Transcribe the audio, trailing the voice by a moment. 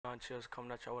Chills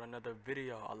coming at y'all with another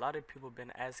video. A lot of people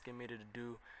been asking me to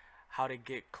do how to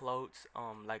get cloaks.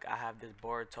 Like I have this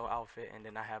Boruto outfit and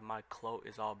then I have my cloak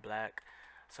is all black.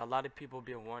 So a lot of people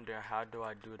been wondering how do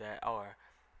I do that, or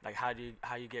like how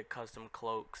you get custom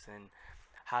cloaks, and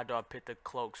how do I put the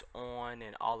cloaks on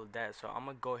and all of that. So I'm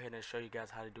gonna go ahead and show you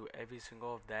guys how to do every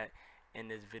single of that in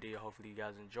this video. Hopefully you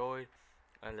guys enjoyed,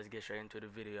 and let's get straight into the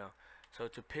video. So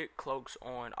to pick cloaks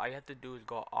on, all you have to do is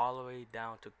go all the way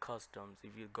down to customs.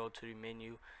 If you go to the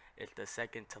menu, it's the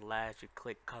second to last, you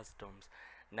click customs.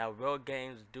 Now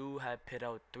Rellgames do have put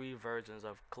out 3 versions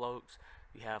of cloaks.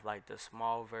 You have like the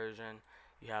small version,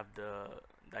 you have the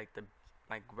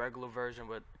regular version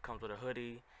where it comes with a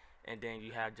hoodie, and then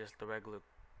you have just the regular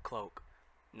cloak.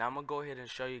 Now I'm gonna go ahead and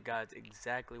show you guys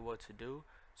exactly what to do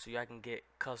so y'all can get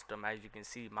custom. As you can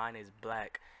see, mine is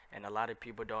black and a lot of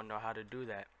people don't know how to do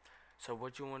that. So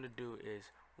what you want to do is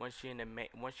once you're in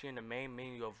the main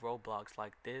menu of Roblox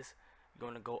like this, you're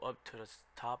going to go up to the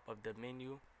top of the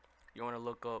menu. You want to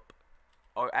look up,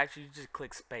 or actually you just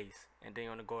click space, and then you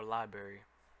want to go to library.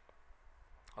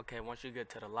 Okay, once you get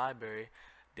to the library,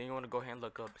 then you want to go ahead and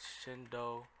look up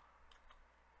Shindo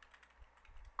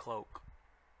Cloak,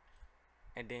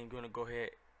 and then you're going to go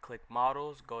ahead, click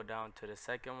models, go down to the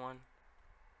second one.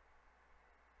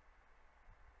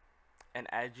 And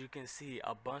as you can see,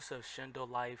 a bunch of Shindo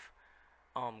Life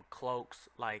cloaks,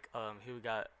 like here we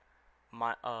got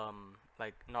my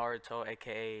like Naruto,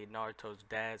 aka Naruto's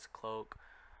dad's cloak,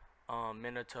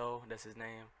 Minato, that's his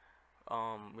name.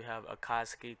 We have a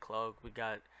Akatsuki cloak.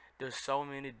 There's so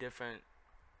many different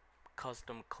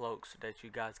custom cloaks that you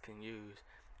guys can use,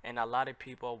 and a lot of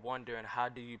people are wondering how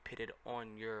do you put it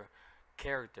on your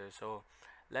character. So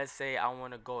let's say I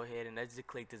want to go ahead and let's just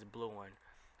click this blue one.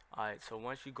 Alright, so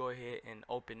once you go ahead and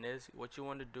open this, what you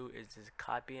want to do is just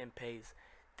copy and paste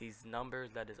these numbers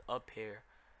that is up here.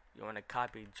 You want to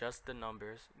copy just the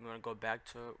numbers. You want to go back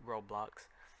to Roblox,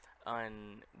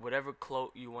 and whatever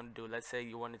cloak you want to do, let's say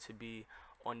you want it to be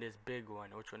on this big one.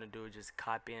 What you want to do is just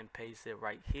copy and paste it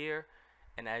right here,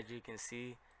 and as you can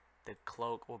see, the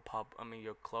cloak will pop,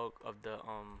 your cloak of the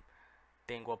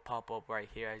thing will pop up right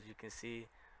here, as you can see,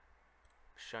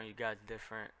 showing you guys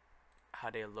different how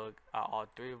they look, all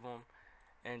 3 of them.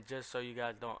 And just so you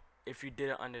guys don't, if you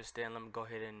didn't understand, let me go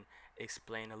ahead and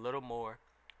explain a little more.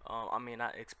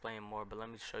 Not explain more, but let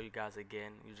me show you guys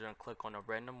again. You're gonna click on a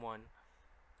random one.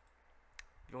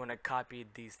 You want to copy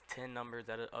these 10 numbers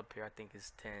that are up here. I think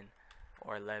it's 10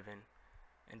 or 11,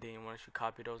 and then once you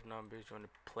copy those numbers, you want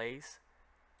to place,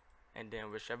 and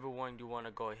then whichever one you want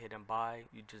to go ahead and buy,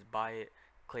 you just buy it,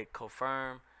 click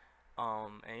confirm.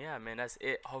 And yeah, man, that's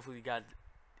it. Hopefully you guys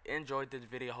enjoyed this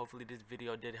video. Hopefully this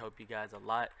video did help you guys a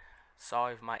lot.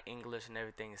 Sorry if my English and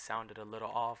everything sounded a little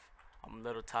off. I'm a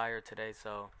little tired today,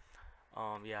 so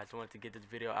yeah, I just wanted to get this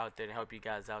video out there and help you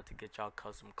guys out to get y'all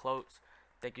custom clothes.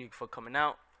 Thank you for coming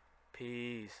out.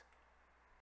 Peace.